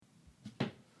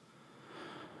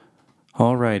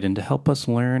All right, and to help us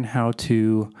learn how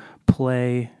to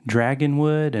play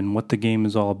Dragonwood and what the game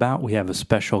is all about, we have a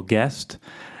special guest.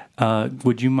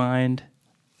 Would you mind,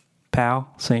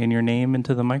 pal, saying your name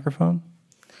into the microphone?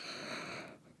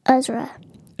 Ezra.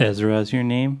 Ezra is your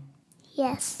name?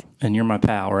 Yes. And you're my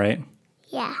pal, right?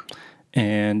 Yeah.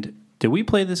 And did we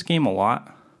play this game a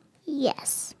lot?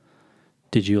 Yes.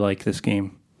 Did you like this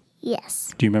game?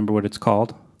 Yes. Do you remember what it's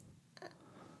called?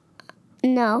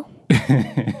 No.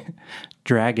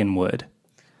 Dragonwood.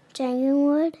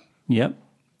 Dragonwood? Yep.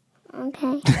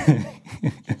 Okay.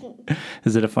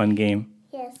 Is it a fun game?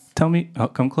 Yes. Tell me. Oh,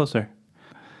 come closer.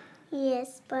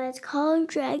 Yes, but it's called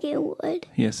Dragonwood.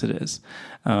 Yes, it is.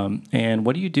 And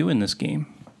what do you do in this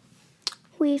game?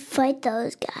 We fight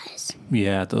those guys.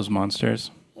 Yeah, those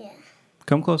monsters. Yeah.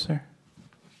 Come closer.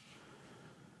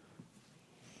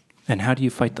 And how do you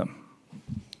fight them?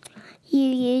 You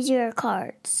use your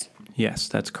cards. Yes,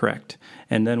 that's correct.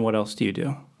 And then what else do you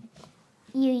do?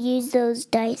 You use those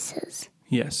dices.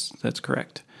 Yes, that's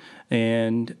correct.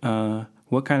 And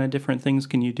what kind of different things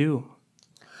can you do?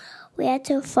 We had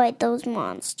to fight those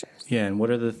monsters. Yeah, and what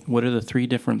are the three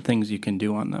different things you can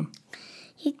do on them?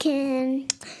 You can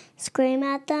scream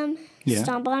at them, Yeah.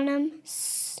 stomp on them,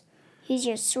 use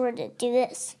your sword to do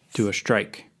this. Do a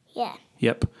strike. Yeah.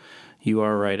 Yep, you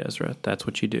are right, Ezra. That's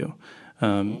what you do.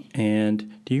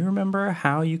 And do you remember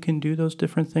how you can do those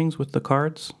different things with the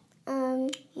cards?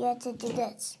 You have to do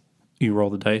this. You roll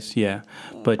the dice, yeah.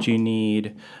 But you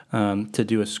need, to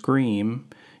do a scream,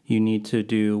 you need to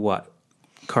do what?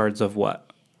 Cards of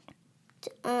what?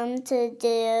 To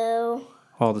do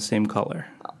All the same color.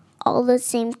 all the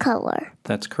same color.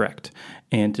 That's correct.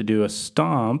 And to do a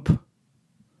stomp,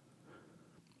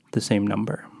 the same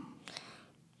number.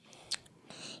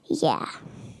 Yeah.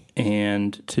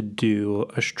 And to do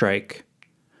a strike,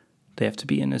 they have to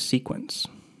be in a sequence.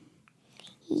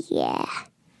 Yeah.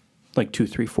 Like 2,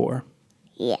 3, 4,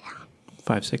 Yeah.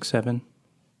 5, 6, 7.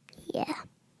 Yeah.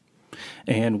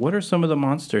 And what are some of the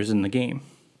monsters in the game?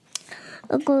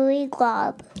 A gooey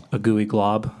glob. A gooey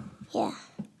glob. Yeah.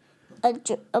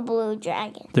 A blue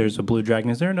dragon. There's a blue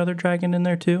dragon. Is there another dragon in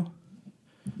there too?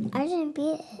 I didn't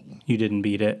beat it. You didn't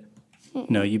beat it?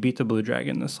 No, you beat the blue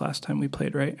dragon this last time we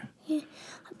played, right? I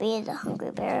beat the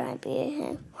hungry bear. I beat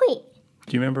him. Wait.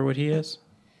 Do you remember what he is?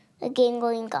 The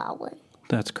gangling goblin.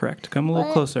 That's correct. Come a little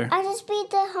But closer. I just beat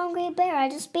the hungry bear. I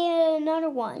just beat another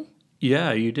one.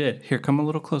 Yeah, you did. Here, come a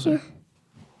little closer.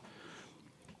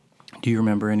 Do you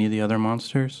remember any of the other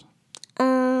monsters?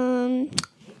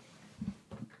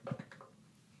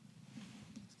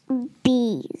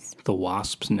 Bees. The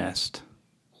wasp's nest.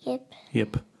 Yep.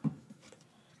 Yep.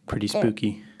 Pretty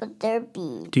spooky. But they're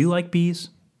bees. Do you like bees?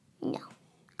 No.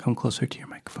 Come closer to your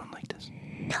microphone like this.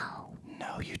 No.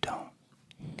 No, you don't.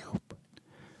 Nope.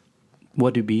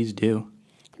 What do bees do?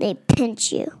 They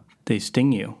pinch you. They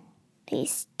sting you. They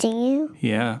sting you.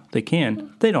 Yeah, they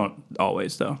can. They don't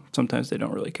always, though. Sometimes they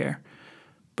don't really care.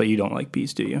 But you don't like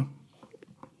bees, do you?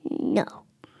 No.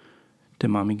 Did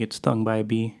Mommy get stung by a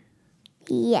bee?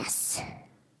 Yes.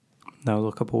 That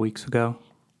was a couple weeks ago.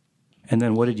 And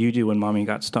then what did you do when Mommy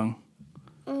got stung?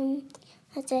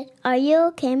 I said, "Are you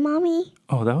okay, Mommy?"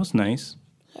 Oh, that was nice.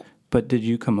 Yep. But did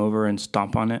you come over and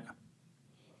stomp on it?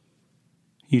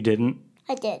 You didn't?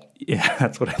 I did. Yeah,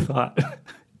 that's what I thought.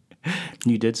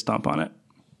 You did stomp on it.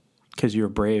 Because you were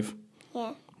brave.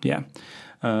 Yeah. Yeah.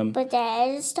 But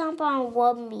I just stomp on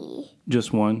one bee.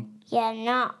 Just one? Yeah,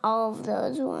 not all of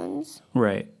those ones.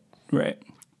 Right.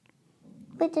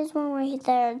 But there's one right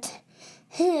there.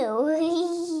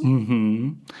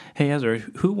 Mm-hmm. Hey, Ezra,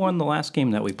 who won the last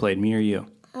game that we played, me or you?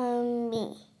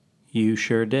 Me. You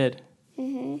sure did.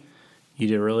 Mm-hmm. You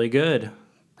did really good.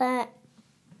 But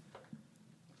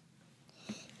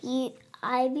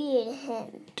I beat him.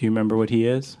 Do you remember what he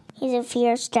is? He's a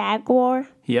fierce jaguar.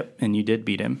 Yep, and you did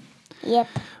beat him. Yep.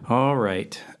 All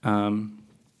right.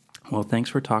 Well, thanks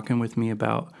for talking with me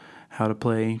about how to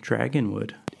play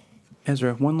Dragonwood.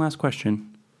 Ezra, one last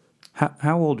question.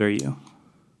 How old are you?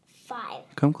 5.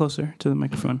 Come closer to the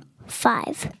microphone.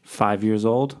 5. 5 years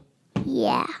old?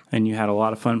 Yeah. And you had a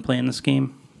lot of fun playing this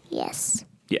game? Yes.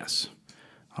 Yes.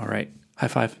 All right. High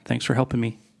five. Thanks for helping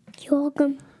me. You're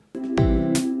welcome.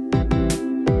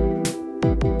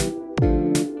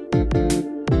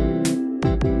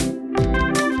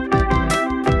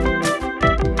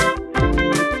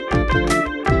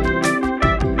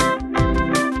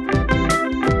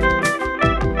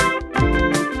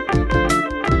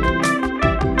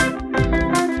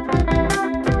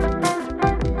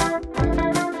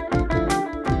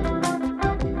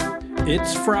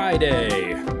 It's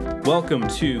Friday. Welcome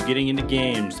to Getting Into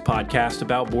Games, the podcast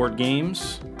about board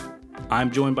games. I'm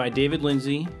joined by David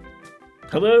Lindsay.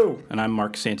 Hello. And I'm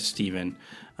Mark Santasteven.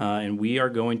 And we are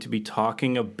going to be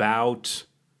talking about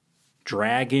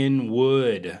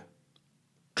Dragonwood.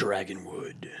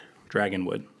 Dragonwood.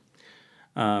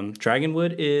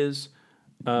 Dragonwood is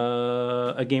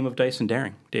a game of dice and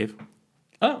daring, Dave.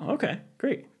 Oh, okay.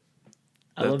 Great.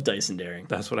 I love dice and daring.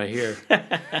 That's what I hear.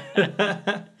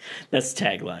 That's the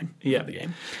tagline Yeah. for the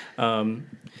game.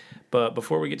 But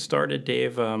before we get started,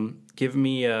 Dave, give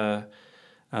me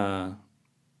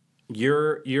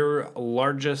your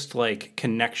largest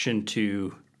connection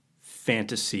to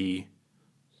fantasy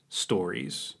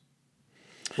stories,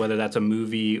 whether that's a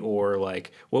movie or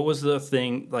what was the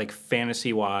thing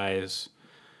fantasy wise,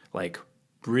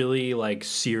 really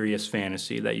serious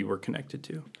fantasy that you were connected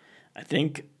to? I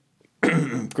think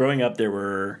growing up, there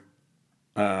were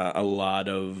a lot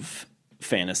of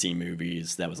fantasy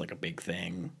movies. That was a big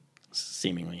thing,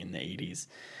 seemingly in the 80s.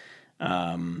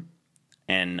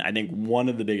 And I think one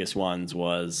of the biggest ones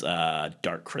was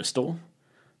Dark Crystal.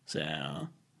 So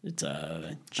it's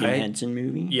a Jim Henson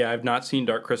movie. Yeah, I've not seen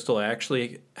Dark Crystal. I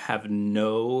actually have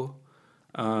no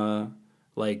concept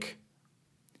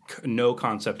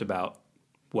about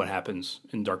what happens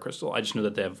in Dark Crystal. I just know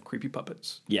that they have creepy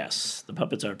puppets. Yes, the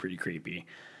puppets are pretty creepy.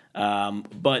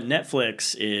 But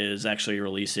Netflix is actually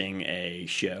releasing a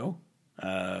show.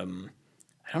 I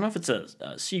don't know if it's a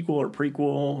sequel or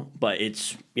prequel, but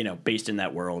it's based in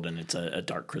that world, and it's a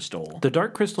Dark Crystal. The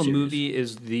Dark Crystal series. movie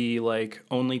is the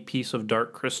only piece of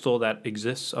Dark Crystal that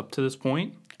exists up to this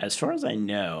point. As far as I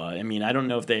know, I mean, I don't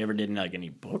know if they ever did any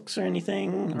books or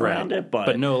anything around it,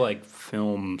 but no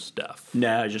film stuff.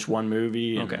 No, just one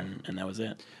movie, and that was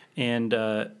it. And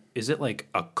is it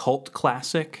a cult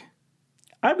classic?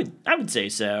 I would say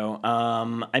so.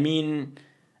 I mean,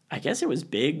 I guess it was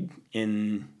big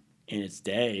in its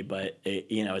day, but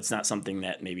it's not something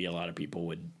that maybe a lot of people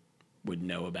would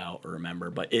know about or remember.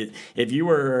 But if you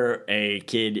were a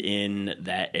kid in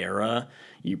that era,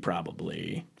 you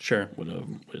probably would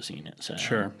have seen it. So.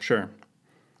 Sure.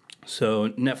 So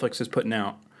Netflix is putting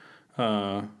out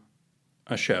a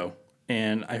show,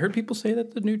 and I heard people say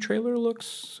that the new trailer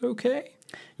looks okay.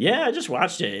 Yeah, I just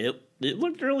watched it. It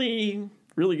looked really,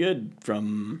 really good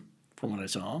from what I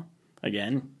saw.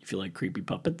 Again, if you like creepy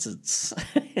puppets, it's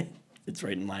it's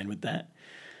right in line with that.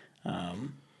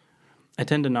 I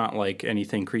tend to not like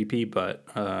anything creepy, but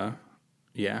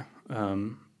yeah.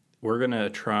 We're going to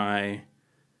try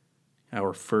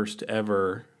our first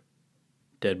ever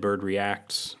Dead Bird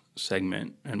Reacts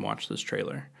segment and watch this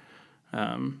trailer.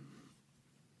 And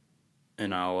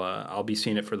I'll be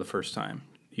seeing it for the first time.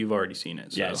 You've already seen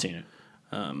it. So. Yeah, I've seen it.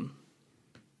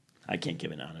 I can't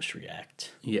give an honest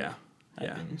react. Yeah.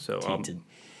 So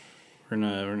we're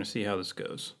gonna see how this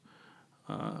goes.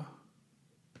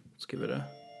 Let's give it a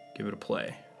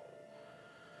play.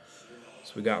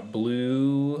 So we got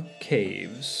Blue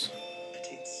Caves.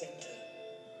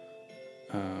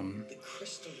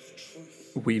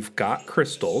 We've got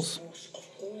crystals.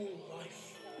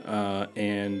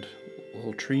 And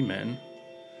little tree men.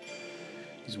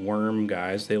 These worm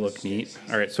guys, they look neat.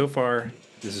 All right, so far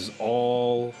this is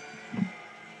all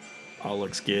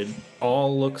looks good.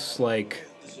 All looks like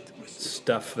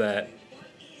stuff that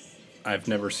I've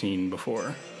never seen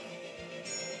before.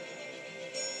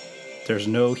 There's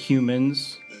no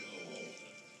humans.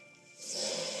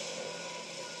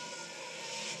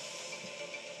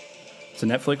 It's a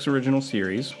Netflix original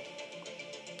series,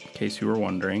 in case you were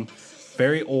wondering.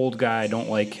 Very old guy, don't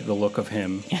like the look of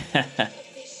him.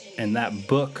 And that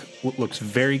book looks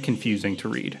very confusing to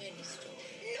read.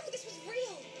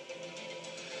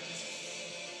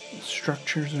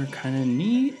 Structures are kind of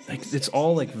neat. It's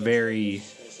all very...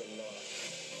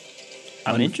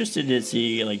 I'm interested to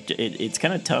see, it's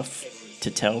kind of tough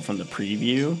to tell from the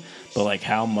preview, but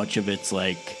how much of it's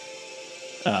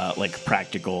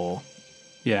practical,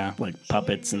 yeah,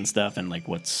 puppets and stuff, and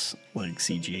what's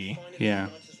CG. Yeah.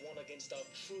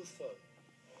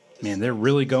 Man, they're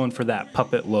really going for that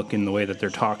puppet look in the way that they're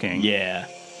talking. Yeah.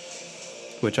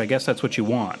 Which I guess that's what you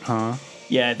want, huh?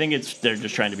 Yeah, I think they're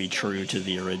just trying to be true to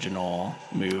the original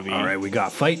movie. All right, we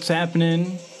got fights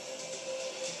happening.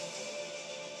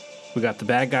 We got the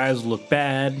bad guys look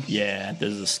bad. Yeah,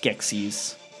 there's the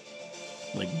Skeksis.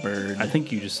 Bird. I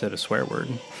think you just said a swear word.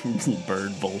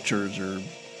 Bird vultures or,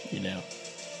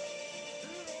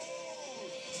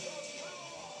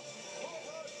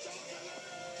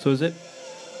 So is it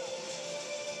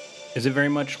very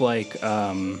much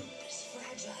the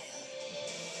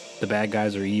bad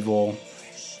guys are evil?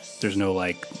 There's no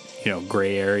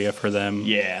gray area for them?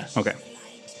 Yeah. Okay.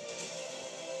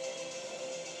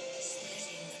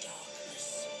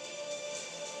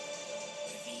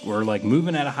 we're like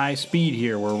moving at a high speed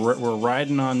here. We're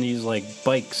riding on these like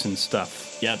bikes and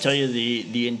stuff. Yeah, I'll tell you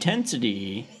the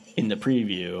intensity in the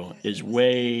preview is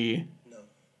way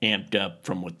amped up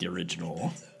from what the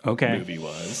original movie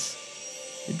was.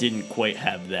 It didn't quite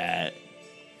have that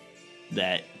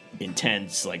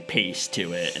intense like pace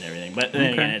to it and everything. But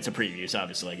then again, it's a preview, so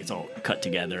obviously like it's all cut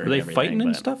together. Are they fighting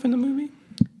and stuff in the movie?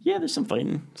 Yeah, there's some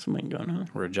fighting going on.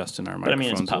 We're adjusting our But,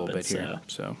 microphones it's a little bit puppets, here,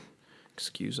 so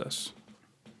excuse us.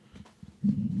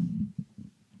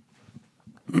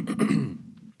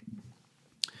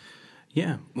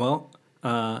 Yeah, well,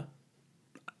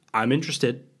 I'm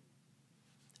interested.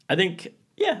 I think,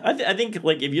 I think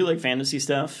like if you like fantasy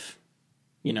stuff,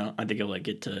 I think you'll like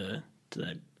it to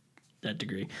that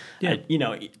degree. Yeah.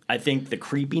 I think the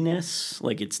creepiness,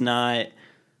 like it's not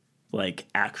like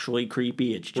actually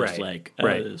creepy. It's just like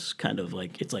it's kind of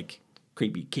like it's like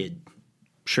creepy kid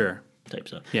Sure. type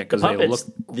stuff. Yeah, because they look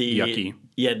yucky.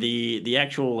 Yeah, the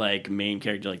actual like main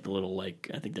character, like the little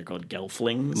like I think they're called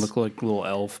gelflings. Look like little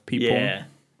elf people. Yeah,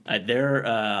 they're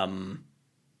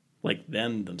like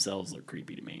them themselves look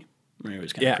creepy to me. It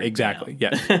was kind of exactly.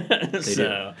 Yeah, they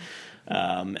do.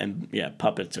 And yeah,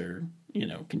 puppets are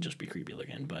can just be creepy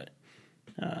looking, but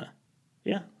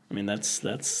yeah, I mean that's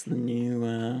the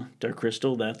new Dark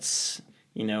Crystal. That's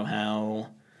how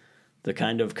the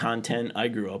kind of content I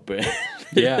grew up with.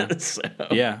 Yeah, so.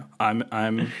 Yeah.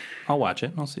 I'll watch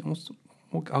it. I'll see.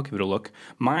 I'll give it a look.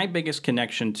 My biggest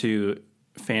connection to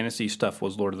fantasy stuff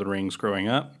was Lord of the Rings growing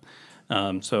up.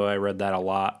 So I read that a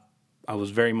lot. I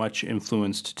was very much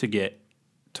influenced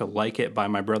to like it by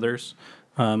my brothers,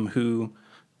 who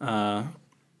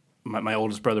my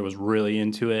oldest brother was really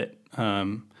into it.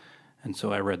 And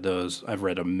so I read those. I've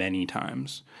read them many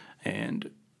times, and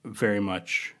very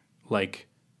much like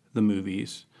the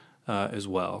movies as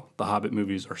well. The Hobbit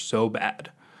movies are so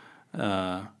bad,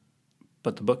 but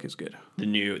the book is good. The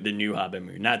new Hobbit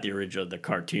movie, not the original, the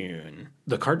cartoon.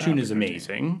 The cartoon is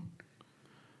amazing.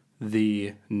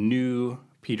 The new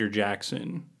Peter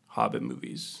Jackson Hobbit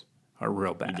movies are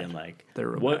real bad. You didn't like. They're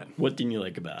real bad. What didn't you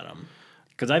like about them?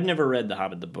 Because I've never read The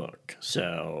Hobbit the book,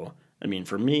 so I mean,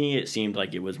 for me, it seemed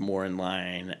like it was more in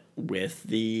line with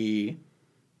the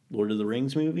Lord of the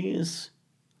Rings movies.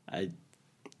 I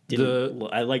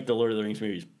like the Lord of the Rings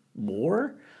movies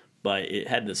more, but it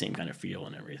had the same kind of feel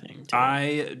and everything, too.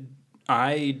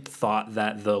 I thought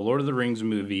that the Lord of the Rings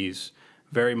movies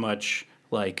very much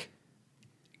like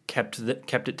kept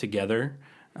it together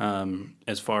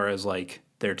as far as like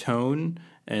their tone,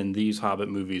 and these Hobbit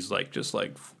movies like just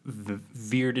like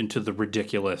veered into the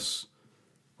ridiculous,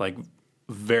 like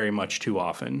very much too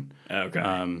often.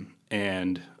 Okay.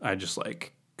 And I just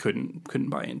like couldn't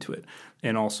buy into it,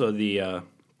 and also the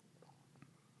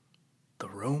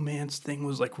romance thing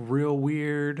was like real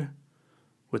weird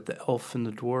with the elf and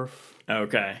the dwarf.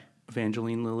 Okay.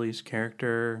 Evangeline Lilly's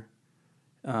character,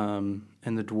 and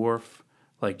the dwarf,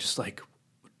 like just like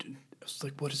I was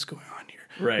like, what is going on here?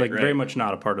 Right. Like right. very much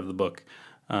not a part of the book.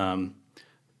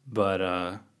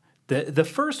 But the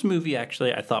first movie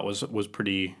actually I thought was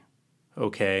pretty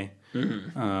okay.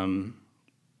 Mm-hmm.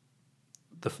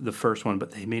 The first one,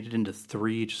 but they made it into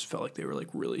 3. Just felt like they were like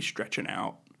really stretching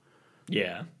out.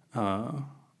 Yeah.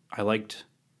 I liked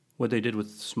what they did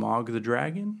with Smaug the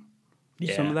dragon.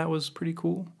 Yeah. Some of that was pretty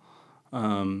cool.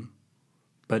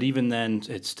 But even then,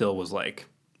 it still was like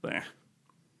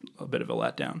a bit of a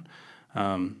letdown.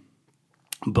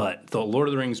 But the Lord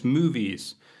of the Rings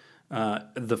movies,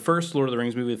 the first Lord of the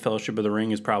Rings movie, The Fellowship of the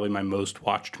Ring, is probably my most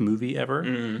watched movie ever.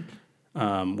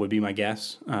 Mm-hmm. Would be my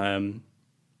guess.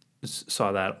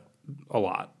 Saw that a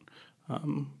lot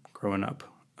growing up.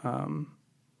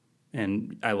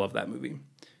 And I love that movie.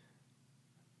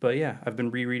 But yeah, I've been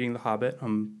rereading The Hobbit.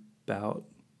 I'm about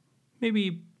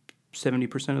maybe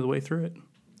 70% of the way through it.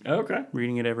 Okay.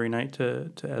 Reading it every night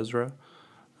to Ezra.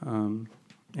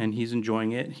 And he's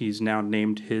enjoying it. He's now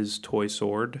named his toy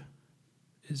sword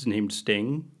is named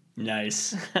Sting.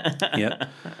 Nice. Yep.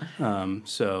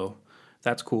 So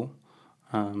that's cool.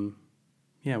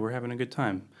 Yeah, we're having a good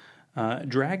time.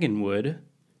 Dragonwood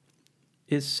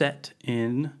is set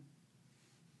in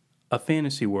a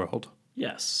fantasy world,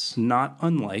 Yes. not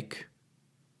unlike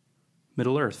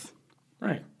Middle-earth.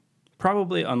 Right.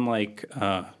 Probably unlike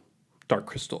Dark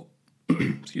Crystal.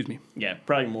 Excuse me. Yeah,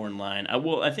 probably more in line.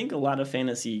 I think a lot of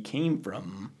fantasy came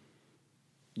from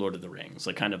Lord of the Rings,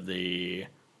 like kind of the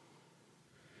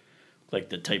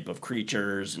type of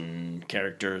creatures and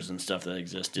characters and stuff that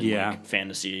exist in like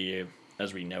fantasy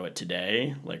as we know it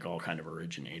today, like all kind of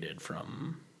originated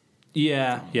from.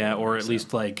 Yeah, or at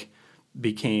least like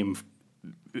became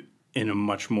in a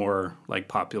much more like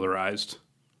popularized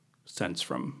sense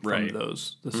from Right.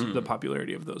 those the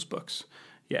popularity of those books.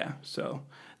 Yeah, so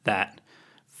that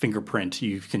fingerprint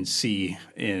you can see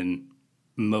in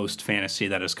most fantasy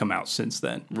that has come out since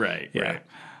then. Right. Yeah.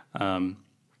 Right.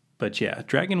 But yeah,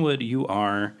 Dragonwood, you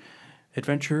are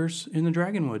adventurers in the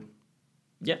Dragonwood,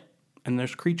 Yeah. and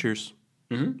there's creatures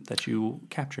that you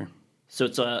capture. So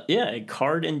it's a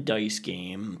card and dice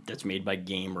game that's made by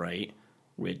Gamewright,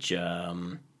 which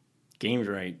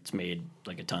Gamewright's made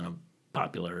like a ton of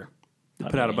popular.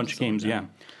 Put out a bunch of games, yeah.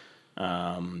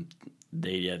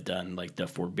 They have done like the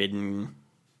Forbidden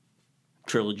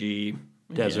trilogy,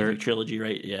 Desert. trilogy,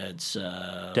 right? Yeah, it's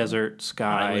Desert,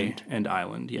 Sky, Island. and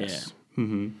Island, yes.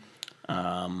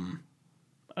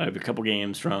 I have a couple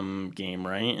games from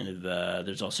Gamewright, and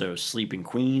there's also Sleeping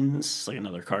Queens, like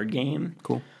another card game.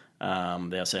 Cool.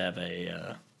 They also have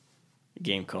a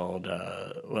game called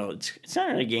it's not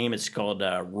really a game. It's called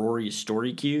Rory's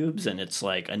Story Cubes, and it's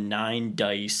like a 9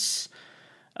 dice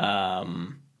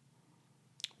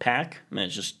pack. And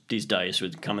it's just these dice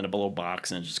would come in a little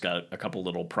box, and it's just got a couple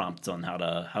little prompts on how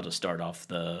to start off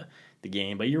the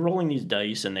game. But you're rolling these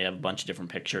dice, and they have a bunch of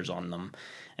different pictures on them,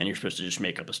 and you're supposed to just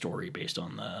make up a story based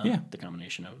on the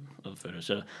combination of photos.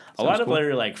 So a lot of cool.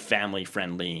 other like family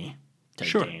friendly type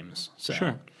Sure. games. So.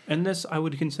 Sure. And this I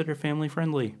would consider family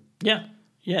friendly. Yeah,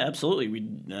 absolutely.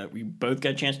 We both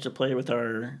got a chance to play with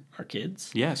our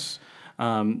kids. Yes.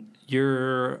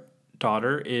 Your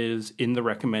daughter is in the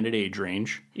recommended age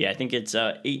range. Yeah, I think it's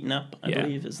 8 and up. I Yeah.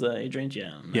 believe is the age range.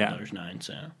 Yeah, my Yeah. daughter's 9.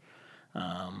 So,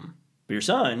 but your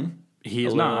son, He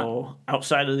is a little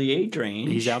outside of the age range.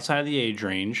 He's outside of the age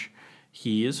range.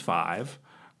 He is 5.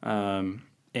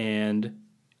 And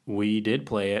we did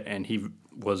play it, and he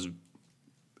was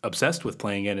obsessed with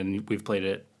playing it, and we've played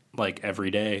it like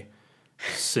every day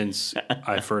since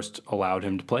I first allowed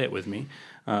him to play it with me.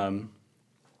 And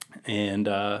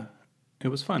it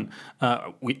was fun.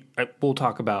 We'll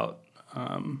talk about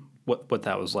what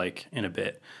that was like in a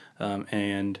bit,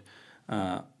 and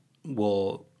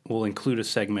we'll include a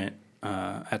segment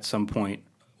at some point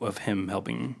of him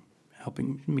helping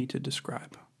me to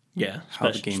describe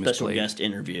how the game is special played. guest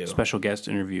interview. Special guest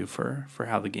interview for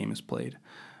how the game is played.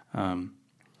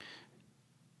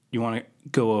 You want to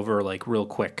go over like real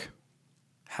quick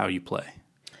how you play?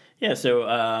 Yeah,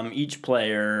 so each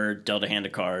player dealt a hand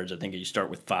of cards. I think you start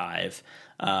with 5.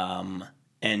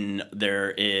 And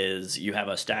you have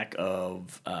a stack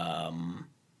of, I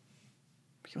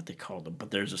forget what they call them,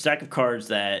 but there's a stack of cards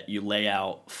that you lay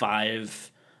out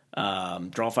 5,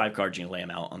 draw 5 cards and you lay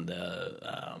them out on the,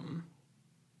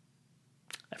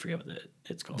 I forget what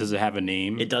it's called. Does it have a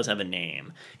name? It does have a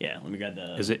name. Yeah, let me grab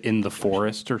the Is it in the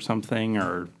forest or something,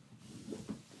 or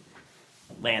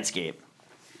landscape.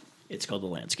 It's called the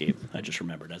landscape. I just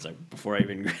remembered before I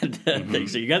even read that thing.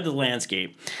 So you got the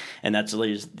landscape, and that's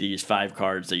these 5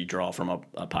 cards that you draw from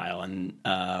a pile, and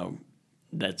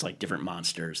that's like different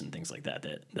monsters and things like that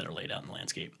are laid out in the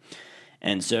landscape.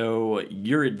 And so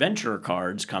your adventurer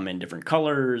cards come in different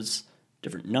colors,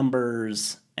 different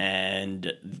numbers,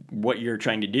 and what you're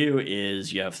trying to do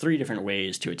is you have 3 different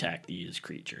ways to attack these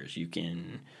creatures. You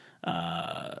can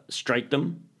strike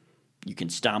them, you can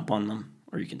stomp on them,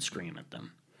 or you can scream at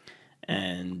them.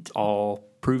 And all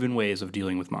proven ways of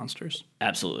dealing with monsters?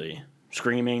 Absolutely.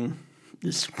 Screaming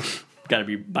is got to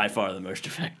be by far the most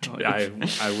effective. I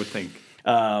would think.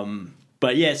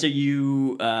 But yeah, so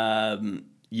you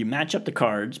match up the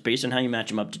cards. Based on how you match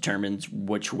them up determines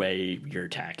which way you're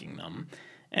attacking them.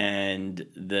 And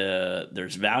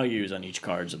there's values on each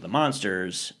cards of the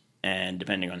monsters, and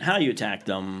depending on how you attack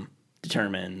them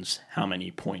determines how many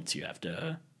points you have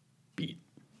to beat.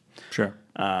 Sure.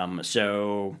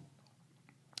 So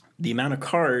the amount of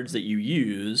cards that you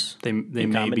use, They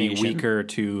may be weaker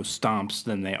to stomps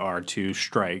than they are to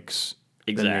strikes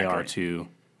than they are to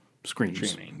screams.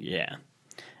 Screaming, yeah.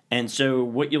 And so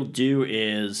what you'll do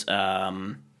is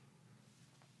the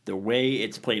way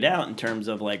it's played out in terms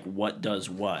of like what does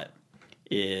what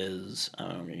is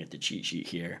I'm going to get the cheat sheet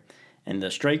here. And the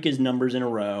strike is numbers in a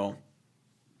row.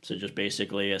 So just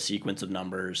basically a sequence of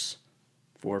numbers,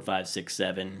 4, 5, 6,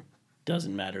 7.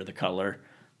 Doesn't matter the color.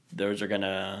 Those are going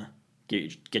to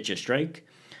get you a strike.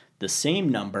 The same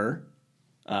number,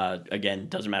 again,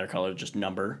 doesn't matter color, just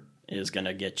number, is going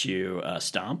to get you a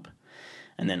stomp.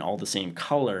 And then all the same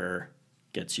color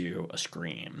gets you a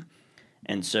scream.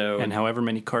 And however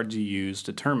many cards you use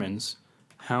determines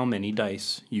how many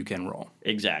dice you can roll.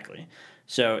 Exactly.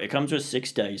 So it comes with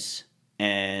 6 dice,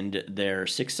 and they're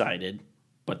 6-sided,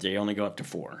 but they only go up to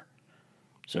 4.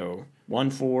 So 1,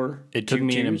 4. It took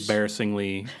me an 2s.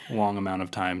 embarrassingly long amount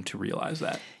of time to realize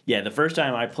that. Yeah, the first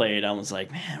time I played, I was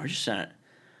like, man, we're just not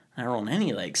not rolling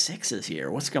any like sixes here.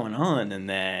 What's going on? And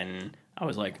then I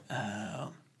was like,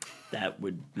 oh, that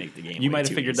would make the game. You way might have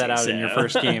too figured easy, that out in your so-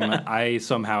 first game. I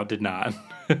somehow did not.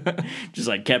 Just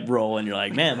like kept rolling. You're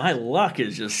like, man, my luck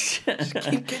is just.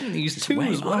 Keep getting these way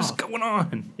twos. What is off. going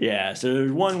on? Yeah, so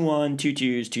there's 1-1, 2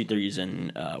 2s, 2 3s,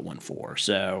 and 1-4.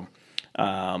 So,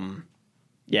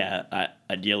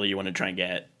 ideally you want to try and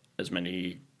get as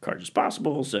many cards as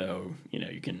possible, so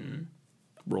you can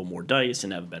roll more dice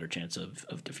and have a better chance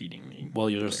of defeating me. Well,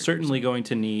 you're certainly going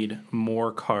to need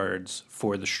more cards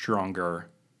for the stronger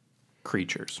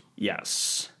creatures.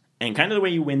 Yes, and kind of the way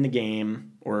you win the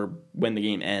game, or when the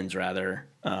game ends, rather,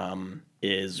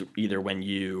 is either when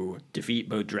you defeat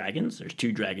both dragons. There's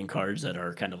 2 dragon cards that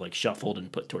are kind of like shuffled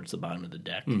and put towards the bottom of the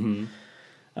deck.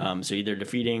 So either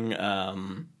defeating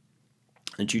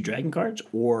the 2 dragon cards,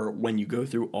 or when you go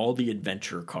through all the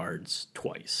adventure cards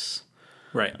twice.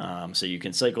 Right. So you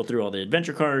can cycle through all the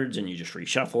adventure cards and you just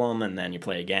reshuffle them and then you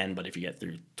play again. But if you get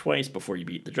through twice before you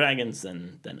beat the dragons,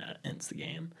 then that ends the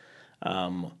game.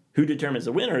 Who determines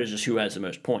the winner is just who has the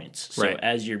most points. So Right.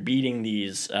 as you're beating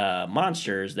these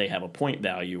monsters, they have a point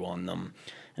value on them.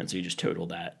 And so you just total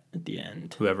that at the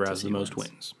end. Whoever to has see the who most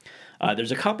wins. wins.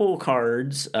 There's a couple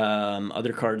cards,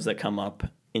 other cards that come up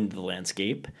into the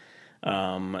landscape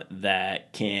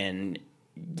that can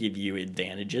give you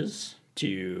advantages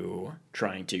to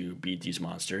trying to beat these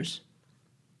monsters.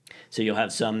 So you'll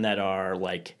have some that are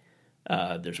like,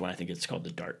 there's one I think it's called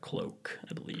the Dark Cloak,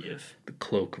 I believe. The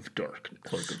Cloak of Darkness.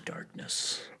 Cloak of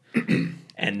Darkness.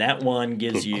 And that one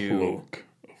gives you... Cloak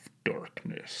of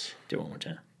Darkness. Do it one more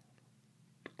time.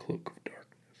 The Cloak of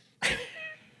Darkness.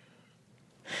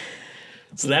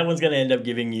 So that one's going to end up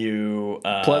giving you...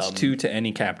 +2 to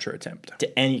any capture attempt.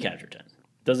 to any capture 10.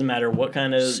 Doesn't matter what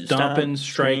kind of... Stomping, scream,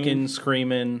 striking,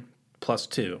 screaming,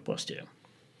 +2. +2.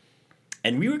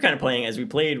 And we were kind of playing, as we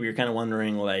played, we were kind of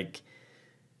wondering, like,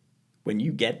 when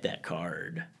you get that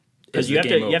card... Because Is you the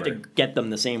have game to over? get them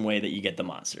the same way that you get the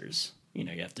monsters. You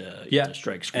have to,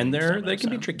 strike, scream, and stuff they can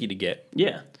be so. tricky to get.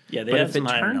 Yeah. Yeah, they But have if it some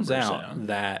higher turns numbers, out so.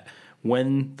 that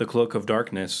when the Cloak of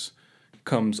Darkness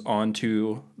comes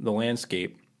onto the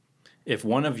landscape, if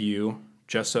one of you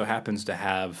just so happens to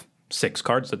have 6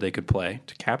 cards that they could play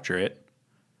to capture it,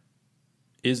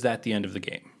 is that the end of the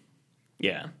game?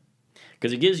 Yeah.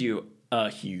 Because it gives you a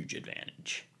huge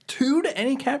advantage. 2 to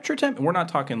any capture attempt? We're not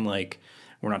talking like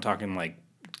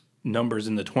numbers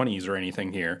in the 20s or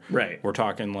anything here. Right. We're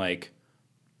talking like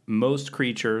most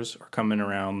creatures are coming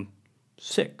around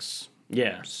 6,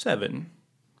 Yeah. 7.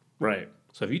 Right.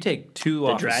 So if you take 2 The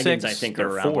off dragons, of 6, I think, they're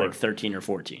are around 4. like 13 or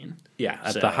 14. Yeah,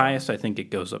 at So- the highest, I think it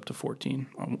goes up to 14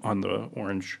 on the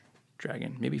orange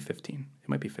dragon. Maybe 15. It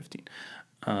might be 15.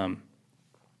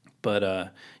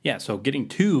 So getting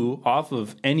 2 off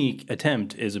of any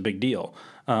attempt is a big deal.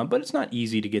 But it's not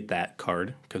easy to get that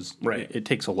card because Right. it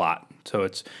takes a lot. So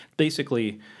it's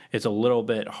basically, it's a little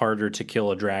bit harder to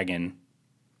kill a dragon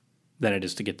than it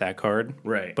is to get that card.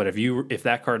 Right. But if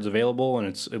that card's available and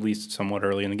it's at least somewhat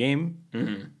early in the game,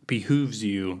 behooves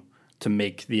you to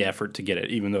make the effort to get it,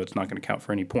 even though it's not going to count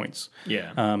for any points.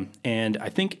 Yeah. And I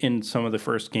think in some of the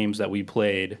first games that we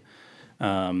played,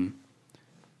 I'd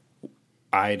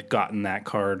gotten that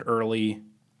card early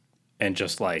and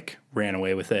just like ran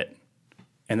away with it.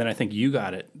 And then I think you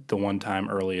got it the one time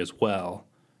early as well.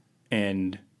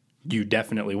 And you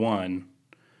definitely won.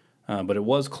 But it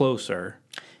was closer.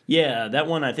 Yeah, that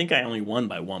one, I think I only won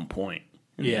by 1 point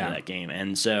in the end of that game.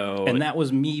 And so... And that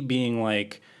was me being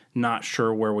like, not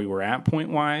sure where we were at point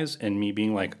wise, and me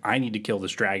being like, I need to kill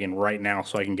this dragon right now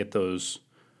so I can get those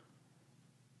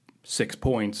 6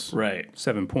 points, Right.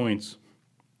 7 points,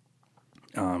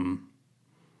 and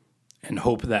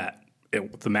hope that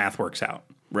the math works out.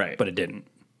 Right. But it didn't.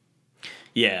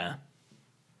 Yeah.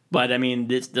 But, I mean,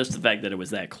 just the fact that it was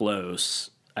that close,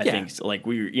 I think, like,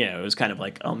 it was kind of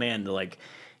like, oh, man,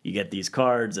 you get these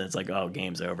cards, and it's like, oh,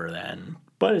 game's over then.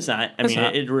 But it's not. I mean,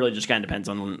 it really just kind of depends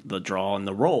on the draw and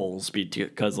the rolls,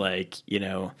 because, like,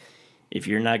 if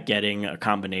you're not getting a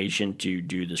combination to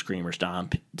do the Scream or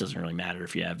Stomp, it doesn't really matter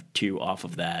if you have 2 off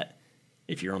of that.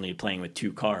 If you're only playing with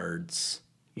 2 cards,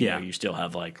 you know, you still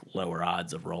have, like, lower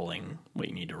odds of rolling what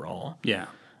you need to roll. Yeah.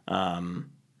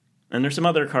 And there's some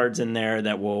other cards in there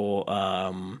that will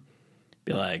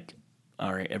be like,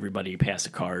 all right, everybody pass a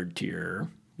card to your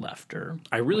left or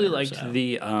I really whatever, liked so.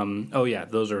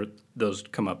 the those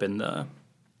come up in the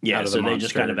out of so the they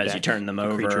just monster kind of, as you deck, turn them the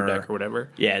over, creature deck or whatever.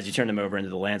 Yeah, as you turn them over into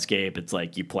the landscape, it's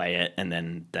like you play it and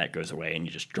then that goes away and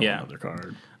you just draw Yeah. another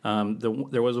card.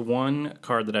 There was one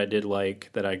card that I did like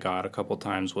that I got a couple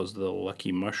times was the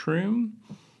Lucky Mushroom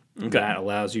that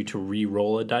allows you to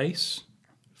re-roll a dice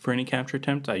for any capture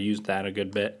attempt. I used that a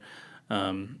good bit.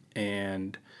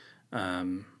 And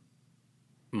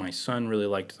my son really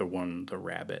liked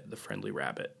the friendly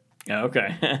rabbit,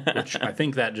 Okay. which I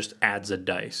think that just adds a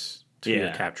dice to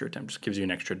the capture attempt, just gives you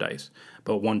an extra dice,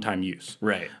 but one-time use.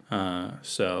 Right.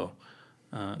 The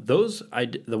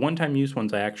one-time use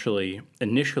ones,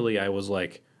 initially I was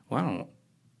like, well, I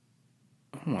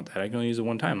don't want that. I can only use it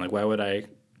one time. Like, why would I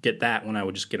get that when I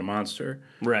would just get a monster?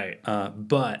 Right.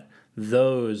 But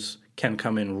those can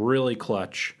come in really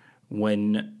clutch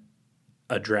when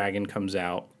a dragon comes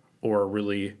out or a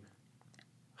really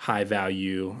high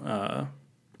value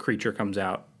creature comes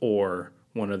out, or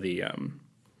one of the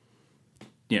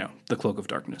the Cloak of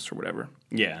Darkness or whatever.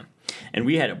 Yeah. And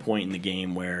we had a point in the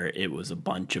game where it was a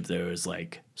bunch of those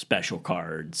like special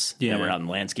cards that were out in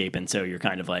the landscape, and so you're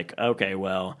kind of like, okay,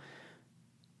 well,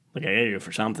 like I gotta go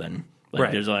for something. Like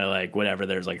Right. there's only like whatever,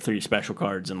 there's like 3 special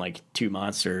cards and like 2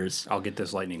 monsters. I'll get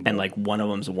this lightning bolt. And like one of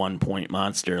them's a 1-point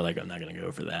monster, like I'm not gonna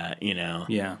go for that, you know?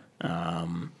 Yeah.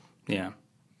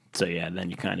 So yeah, then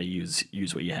you kind of use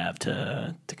what you have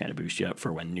to kind of boost you up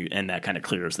for and that kind of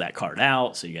clears that card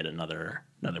out, so you get another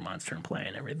monster in play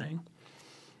and everything.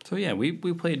 So yeah, we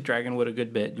played Dragonwood a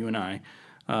good bit, you and I.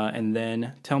 And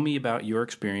then tell me about your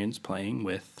experience playing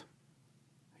with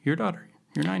your daughter,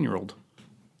 your 9-year-old.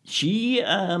 She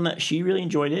really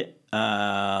enjoyed it.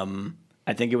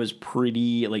 I think it was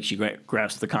pretty, like, she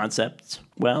grasped the concept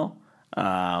well.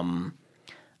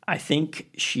 I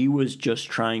think she was just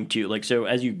trying to, like, so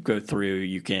as you go through,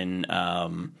 you can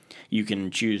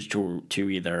choose to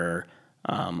either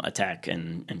attack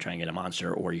and try and get a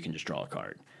monster, or you can just draw a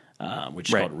card, which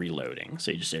is called reloading.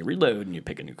 So you just say reload and you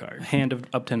pick a new card. Hand of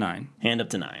up to 9. Hand up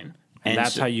to 9. And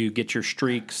that's how you get your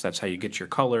streaks. That's how you get your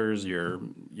colors. Yeah.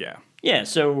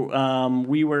 So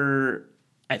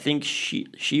I think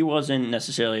she wasn't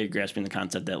necessarily grasping the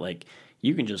concept that like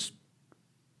you can just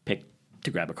pick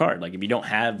to grab a card. Like if you don't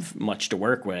have much to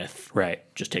work with, right,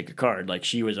 just take a card. Like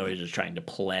she was always just trying to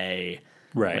play,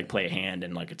 right, like play a hand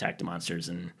and like attack the monsters,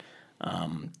 and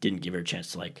didn't give her a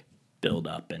chance to like build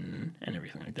up and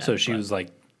everything like that. So she was like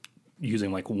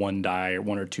using like one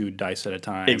or two dice at a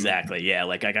time. Exactly. Yeah.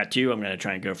 Like I got 2, I'm going to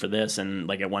try and go for this. And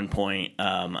like at one point,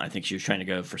 I think she was trying to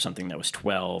go for something that was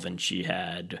 12, and she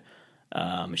had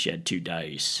 2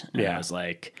 dice. And I was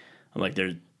like,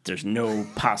 there's no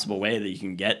possible way that you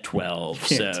can get 12.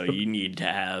 So you need to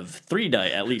have 3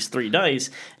 dice, at least 3 dice.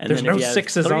 And there's then no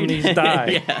 6s on these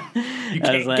die. You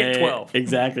can't get 12.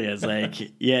 Exactly. I was like,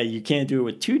 yeah, you can't do it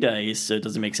with 2 dice. So it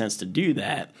doesn't make sense to do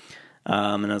that.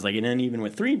 And I was like, and then even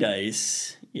with 3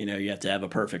 dice, you have to have a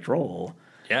perfect roll.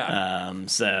 Yeah. It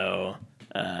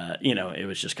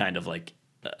was just kind of like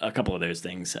a couple of those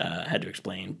things I had to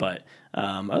explain. But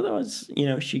otherwise,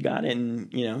 she got it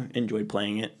and, enjoyed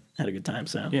playing it, had a good time.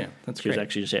 So yeah, that's she was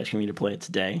actually just asking me to play it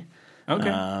today.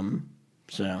 Okay.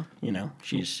 So,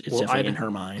 it's definitely in her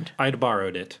mind. I'd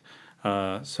borrowed it,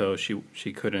 so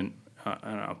she couldn't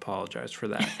apologize for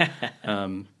that.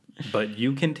 But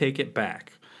you can take it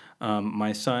back.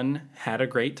 My son had a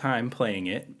great time playing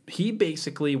it. He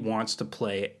basically wants to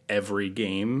play every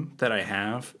game that I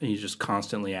have. He's just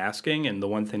constantly asking. And the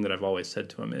one thing that I've always said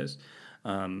to him is,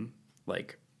 buddy,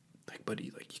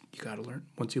 like you got to learn.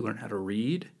 Once you learn how to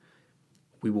read,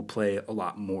 we will play a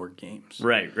lot more games.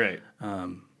 Right.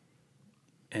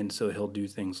 And so he'll do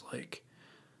things like,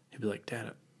 he'll be like,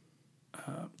 Dad,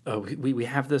 we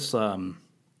have this like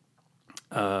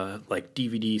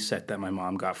DVD set that my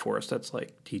mom got for us that's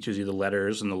like teaches you the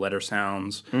letters and the letter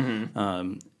sounds.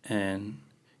 Mm-hmm. And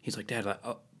he's like, Dad,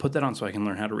 I'll put that on so I can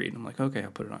learn how to read. I'm like, okay,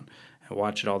 I'll put it on. I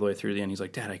watch it all the way through the end. He's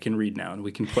like, Dad, I can read now, and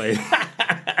we can play.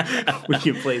 We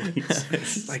can play these.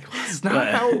 It's like, well, that's not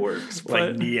how it works. But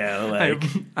like Neo, like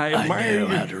I admire know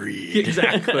you. how to read.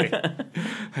 Exactly.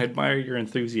 I admire your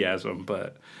enthusiasm,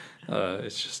 but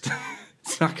it's just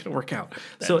it's not going to work out.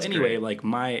 So anyway, great. like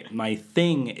my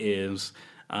thing is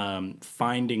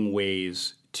finding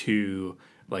ways to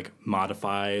like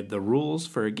modify the rules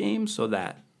for a game so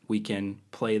that we can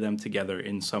play them together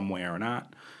in some way or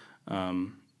not.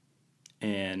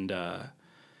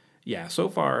 So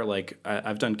far, like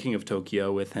I've done King of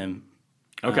Tokyo with him.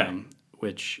 Okay.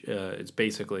 Which it's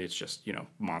just,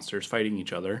 monsters fighting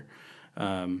each other.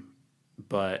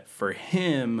 But for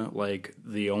him, like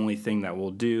the only thing that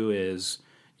we'll do is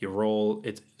you roll.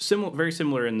 It's very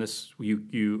similar in this.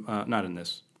 Not in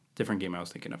this different game I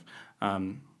was thinking of.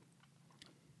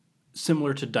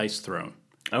 Similar to Dice Throne.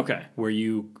 Okay. Where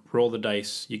you roll the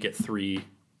dice, you get 3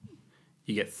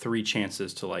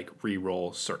 chances to like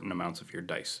re-roll certain amounts of your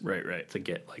dice. Right. To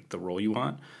get like the roll you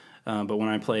want. But when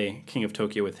I play King of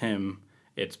Tokyo with him,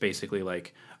 It's basically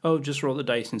like, oh, just roll the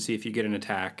dice and see if you get an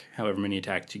attack. However many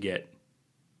attacks you get,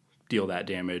 deal that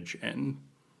damage, and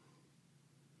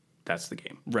that's the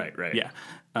game. Right. Yeah.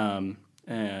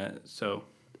 So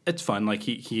it's fun. Like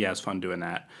he has fun doing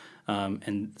that.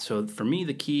 And so for me,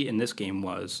 the key in this game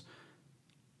was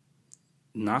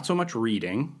not so much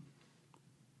reading,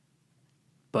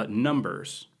 but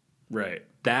numbers. Right.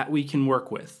 That we can work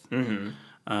with.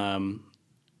 Mm-hmm.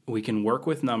 We can work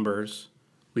with numbers.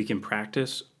 We can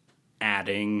practice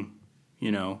adding,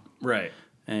 Right.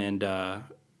 and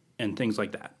things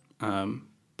like that.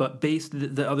 But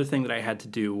the other thing that I had to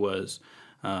do was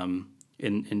in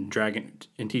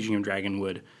teaching him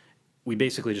Dragonwood, we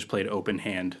basically just played open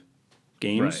hand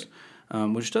games,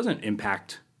 which doesn't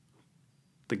impact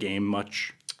the game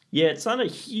much. Yeah, it's not a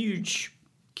huge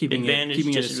Keeping advantage, it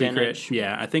a disadvantage. secret.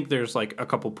 Yeah, I think there's like a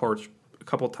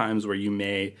couple times where you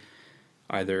may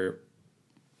either,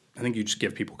 I think you just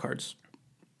give people cards.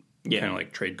 Yeah. Kind of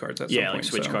like trade cards at some point. Like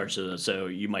switch so. cards. So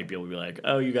you might be able to be like,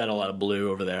 oh, you got a lot of blue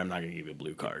over there. I'm not going to give you a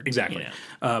blue card. Exactly.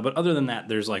 But other than that,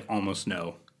 there's like almost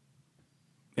no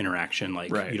interaction. Like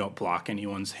you don't block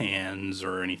anyone's hands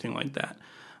or anything like that.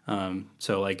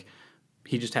 So like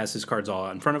he just has his cards all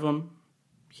out in front of him.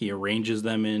 He arranges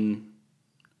them in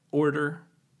order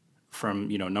from,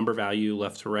 number value,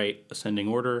 left to right, ascending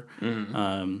order.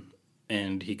 Mm-hmm.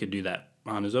 And he could do that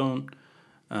on his own.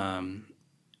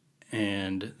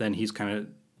 And then he's kind of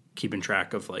keeping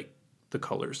track of like the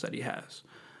colors that he has.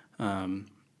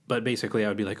 But basically I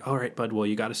would be like, all right, bud, well,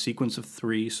 you got a sequence of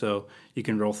 3, so you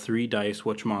can roll 3 dice.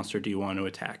 Which monster do you want to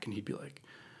attack? And he'd be like,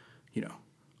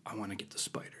 I want to get the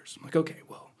spiders. I'm like, okay,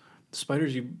 well, the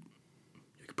spiders, you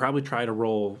could probably try to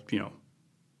roll,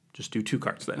 just do 2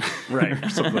 cards then. Right. Or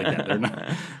something like that. They're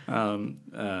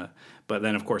not. But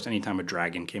then, of course, anytime a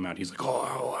dragon came out, he's like,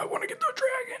 oh, I want to get the dragon.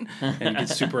 And he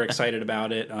gets super excited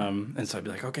about it. And so I'd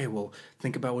be like, okay, well,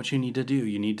 think about what you need to do.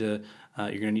 You need to, you're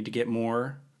going to need to get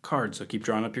more cards. So keep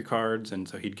drawing up your cards. And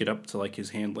so he'd get up to like his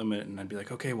hand limit. And I'd be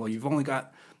like, okay, well, you've only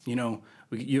got,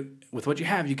 with what you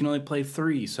have, you can only play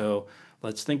 3. So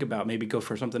let's think about maybe go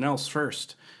for something else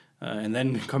first. And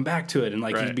then come back to it. And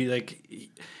like, he'd be like,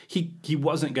 he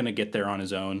wasn't going to get there on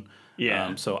his own.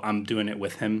 Yeah. So I'm doing it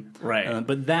with him. Right.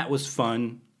 But that was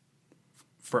fun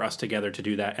for us together to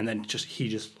do that. And then he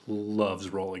just loves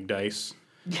rolling dice.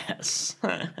 Yes.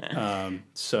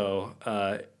 So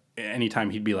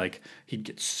anytime he'd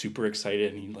get super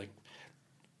excited, and he'd like,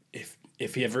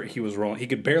 if he was rolling, he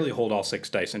could barely hold all 6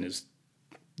 dice in his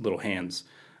little hands.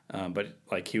 But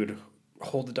like he would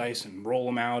hold the dice and roll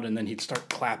them out, and then he'd start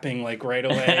clapping like right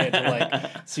away to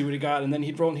like see what he got, and then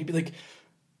he'd roll and he'd be like,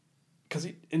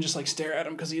 and just like stare at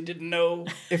him because he didn't know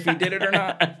if he did it or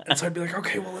not. And so I'd be like,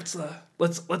 okay, well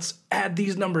let's add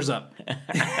these numbers up.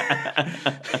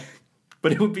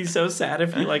 But it would be so sad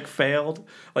if he like failed.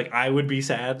 Like I would be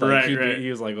sad. Like he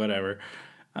was like whatever.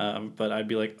 But I'd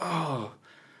be like, oh,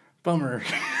 bummer.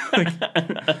 Like,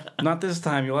 not this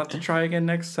time. You'll have to try again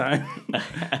next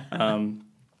time.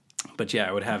 But yeah,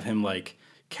 I would have him like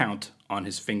count on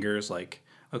his fingers, like,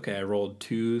 okay, I rolled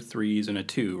 2 3s and a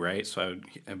 2, right? So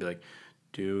I'd be like,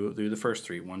 do the first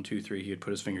 3, 1 2 3. He would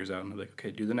put his fingers out and I'd be like,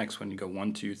 okay, do the next one. You go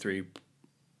 1 2 3,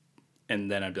 and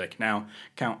then I'd be like, now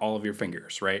count all of your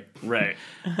fingers, right? Right.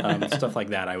 Stuff like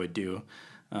that I would do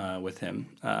with him.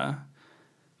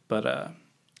 But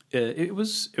it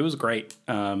was great.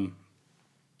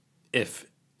 If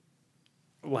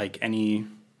like any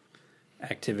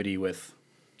activity with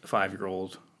a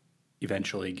 5-year-old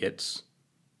eventually gets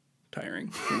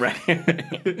tiring.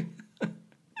 Right.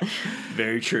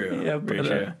 Very true. Yeah, very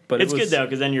true. But it's good though,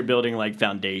 because then you're building like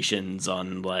foundations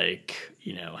on like,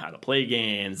 how to play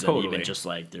games, and even just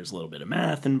like there's a little bit of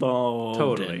math involved.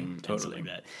 Totally. And stuff like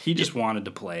that. He just wanted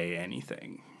to play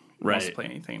anything. He wants to Right. play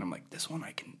anything. And I'm like, this one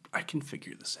I can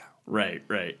figure this out. Right.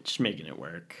 Just making it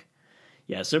work.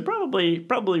 Yeah, so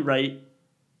probably right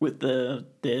with the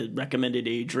recommended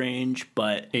age range,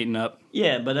 but 8 and up.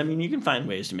 yeah, but I mean you can find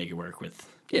ways to make it work with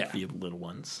Yeah. the little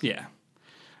ones. Yeah.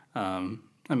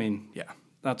 I mean, yeah.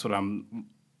 That's what I'm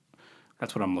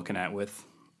looking at with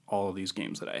all of these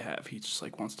games that I have. He just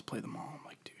like wants to play them all. I'm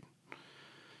like, dude,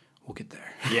 we'll get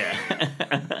there.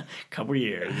 Yeah. Couple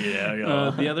years,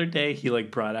 The other day he like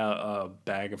brought out a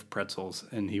bag of pretzels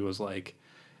and he was like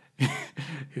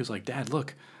Dad,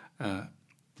 look,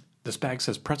 this bag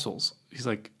says pretzels. He's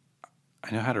like,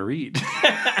 I know how to read.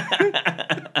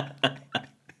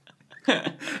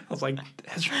 I was like,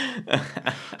 that's right.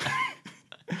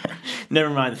 Never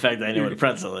mind the fact that I know what a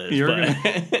pretzel is.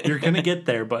 You're gonna get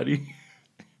there, buddy.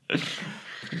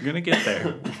 You're gonna get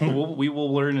there. We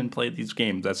will learn and play these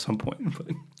games at some point. But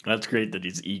That's great that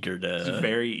he's eager He's to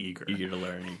very eager. eager to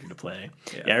learn, eager to play.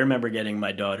 Yeah. Yeah, I remember getting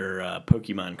my daughter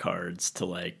Pokemon cards to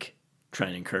like try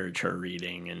and encourage her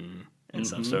reading and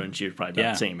stuff. So, and she was probably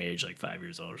about the same age, like 5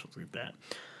 years old or something like that.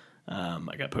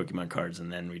 I got Pokemon cards,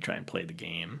 and then we try and play the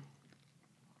game.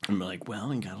 And we're like,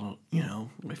 well, you gotta,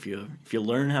 if you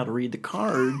learn how to read the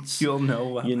cards, You'll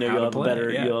know how you'll to have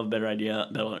play. you'll have a better idea,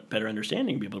 better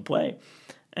understanding, be able to play.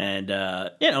 And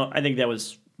I think that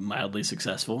was mildly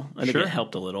successful. I think Sure. it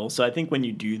helped a little. So I think when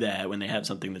you do that, when they have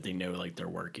something that they know like they're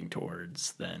working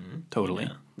towards, then Totally.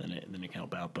 then it can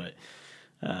help out. But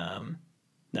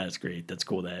that's great. That's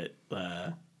cool that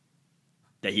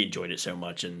he enjoyed it so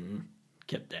much and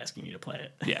kept asking you to play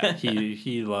it. Yeah,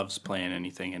 he loves playing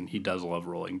anything, and he does love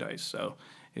rolling dice. So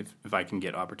if I can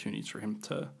get opportunities for him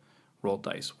to roll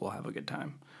dice, we'll have a good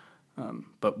time.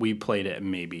 But we played it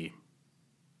maybe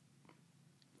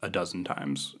a dozen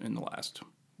times in the last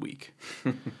week.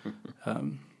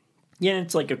 Yeah,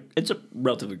 it's a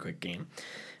relatively quick game.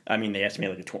 I mean, they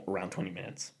estimate like around 20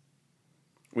 minutes,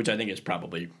 which I think is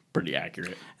probably pretty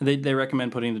accurate. They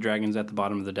recommend putting the dragons at the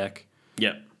bottom of the deck.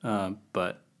 Yep.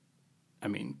 But I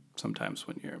mean, sometimes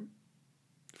when If you're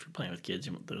playing with kids,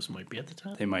 those might be at the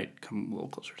top. they might come a little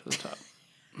closer to the top.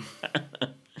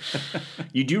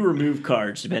 You do remove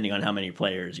cards depending on how many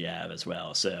players you have as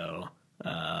well. So,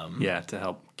 Yeah, to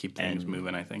help keep things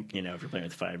moving, I think. if you're playing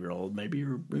with a 5-year-old, maybe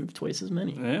you remove twice as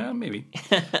many. Yeah, maybe.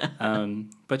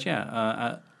 But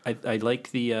yeah, I like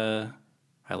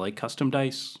I like custom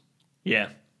dice. Yeah.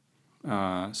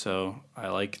 So I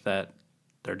like that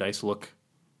their dice look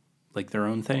like their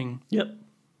own thing. Yep.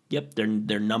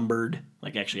 They're numbered.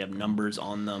 Like actually have numbers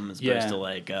on them as opposed to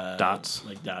like dots.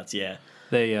 Like dots. Yeah.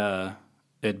 They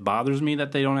it bothers me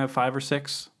that they don't have 5 or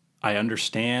 6. I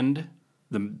understand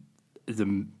the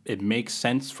it makes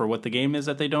sense for what the game is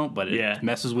that they don't, but it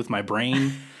messes with my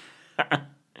brain.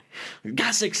 You've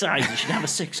got 6 sides. You should have a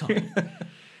 6 on it.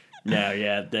 No,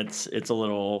 yeah, it's a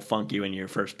little funky when you're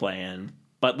first playing.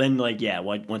 But then, like,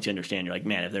 once you understand, you're like,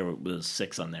 man, if there was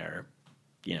 6 on there,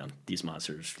 these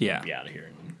monsters would be out of here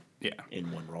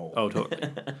in one roll. Oh, totally.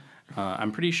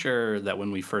 I'm pretty sure that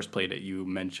when we first played it, you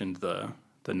mentioned the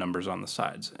numbers on the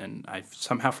sides, and I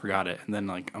somehow forgot it. And then,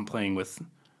 like, I'm playing with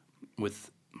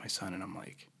my son, and I'm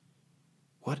like,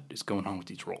 what is going on with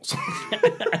these rolls?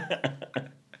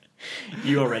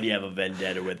 You already have a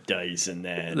vendetta with dice, and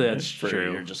then That's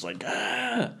true. You're just like,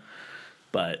 ah.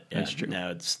 But That's true. No,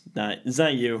 it's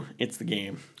not you. It's the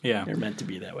game. Yeah. They're meant to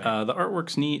be that way. The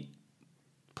artwork's neat,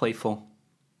 playful.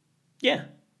 Yeah.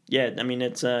 I mean,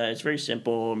 it's very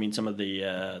simple. I mean, some of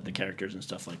the characters and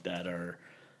stuff like that are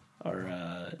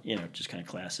just kind of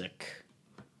classic.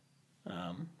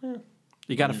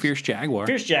 You got a fierce jaguar.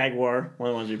 Fierce Jaguar, one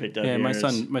of the ones we picked up. Yeah,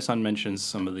 here my son mentions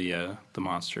some of the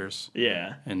monsters.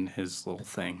 Yeah. In his little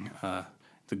thing.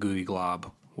 The Gooey Glob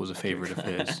was a favorite of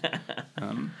his.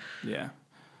 Yeah.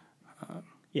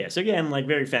 Yeah. So again, like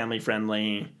very family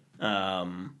friendly.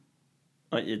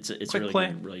 It's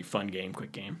a really fun game,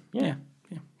 quick game. Yeah.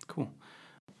 Cool.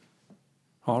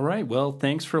 All right. Well,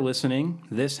 thanks for listening.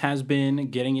 This has been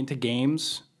Getting Into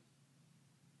Games.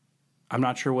 I'm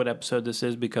not sure what episode this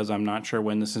is because I'm not sure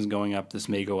when this is going up. This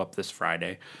may go up this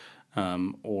Friday,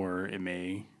 or it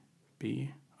may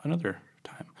be another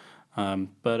time.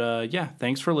 But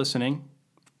thanks for listening.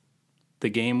 The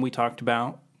game we talked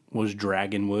about was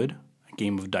Dragonwood, a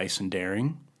game of dice and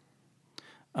daring.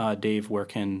 Dave, where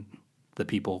can the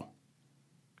people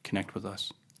connect with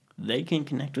us? They can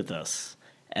connect with us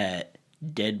at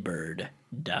deadbird.rip.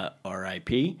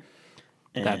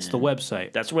 That's the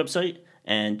website. That's the website.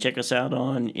 And check us out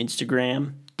on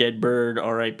Instagram.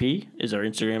 DeadbirdRIP is our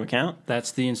Instagram account.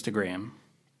 That's the Instagram.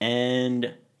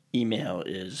 And email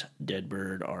is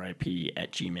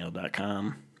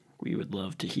deadbirdrip@gmail.com. We would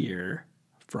love to hear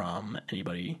from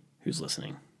anybody who's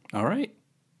listening. All right.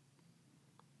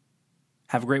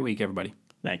 Have a great week, everybody.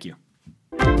 Thank you.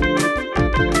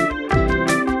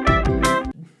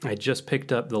 I just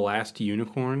picked up The Last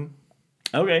Unicorn.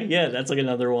 Okay, yeah, that's like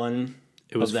another one.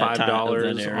 It was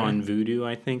 $5 on Vudu,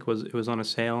 I think. It was on a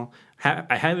sale.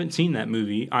 I haven't seen that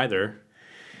movie either,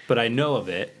 but I know of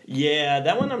it. Yeah,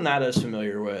 that one I'm not as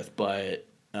familiar with, but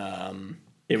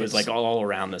it was like all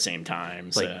around the same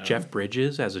time. Like Jeff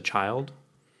Bridges as a child,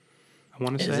 I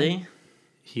want to say. Is he?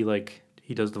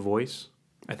 He does the voice.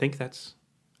 I think that's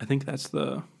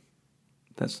the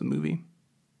movie.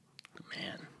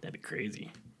 Man, that'd be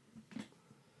crazy.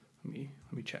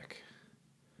 Let me check.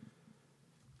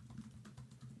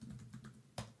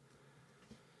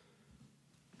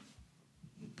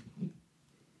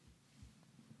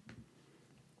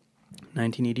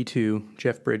 (1982),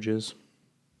 Jeff Bridges.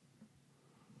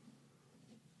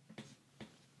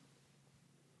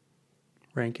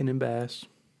 Rankin and Bass.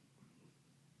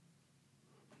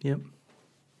 Yep.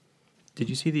 Did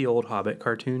you see the old Hobbit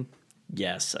cartoon?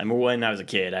 Yes. I mean, when I was a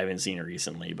kid, I haven't seen it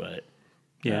recently, but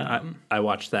Yeah, I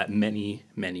watched that many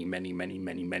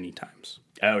times.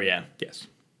 oh yeah. Yes.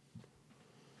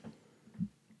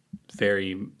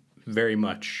 Very, very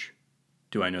much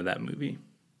do I know that movie.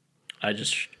 I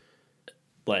just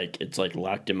it's like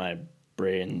locked in my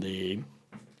brain the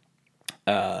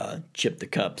Chip the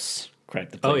Cups, Crack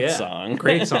the Plate song.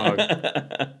 Great song.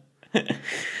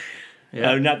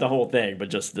 Yeah. Not the whole thing, but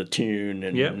just the tune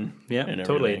and yeah, and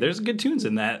totally. everything. There's good tunes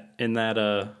in that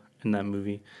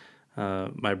movie.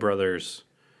 My brothers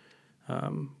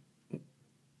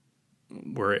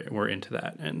were into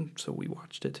that, and so we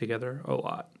watched it together a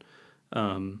lot.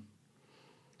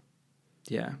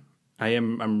 Yeah,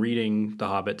 I'm reading The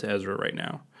Hobbit to Ezra right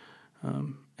now,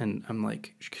 and I'm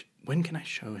like, when can I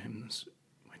show him this?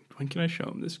 When can I show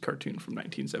him this cartoon from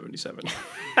 1977?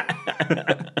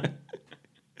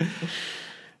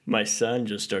 My son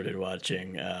just started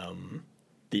watching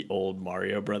the old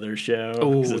Mario Brothers show.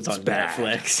 Oh, 'cause it's on bad.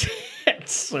 Netflix.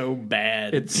 It's so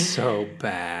bad. It's so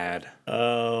bad.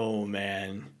 Oh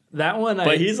man. That one,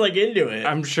 But he's like into it.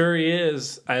 I'm sure he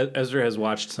is. Ezra has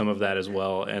watched some of that as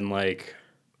well, and like,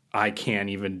 I can't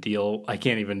even do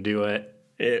it.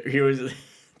 He was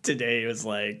today. He was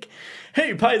like,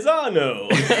 "Hey, paisano!"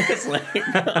 It's like,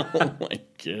 oh my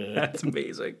god, That's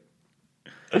amazing.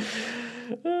 so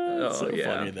Yeah,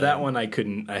 funny, though. that one I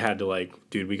couldn't. I had to like,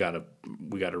 dude, we gotta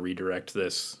redirect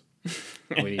this.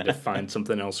 We need to find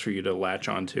something else for you to latch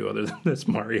onto other than this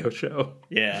Mario show.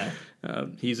 Yeah,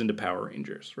 He's into Power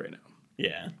Rangers right now.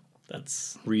 yeah,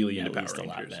 that's Really at into Power least a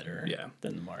lot Rangers. better. Yeah.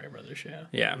 than the Mario Brothers show.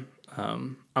 Yeah,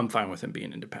 I'm fine with him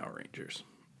being into Power Rangers.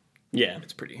 Yeah,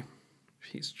 It's pretty.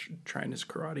 He's trying his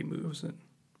karate moves and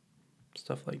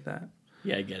stuff like that.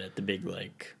 yeah, I get it. The big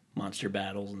like monster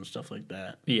battles and stuff like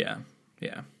that. Yeah,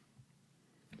 yeah.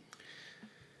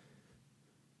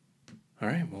 All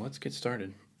right, well, let's get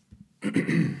started.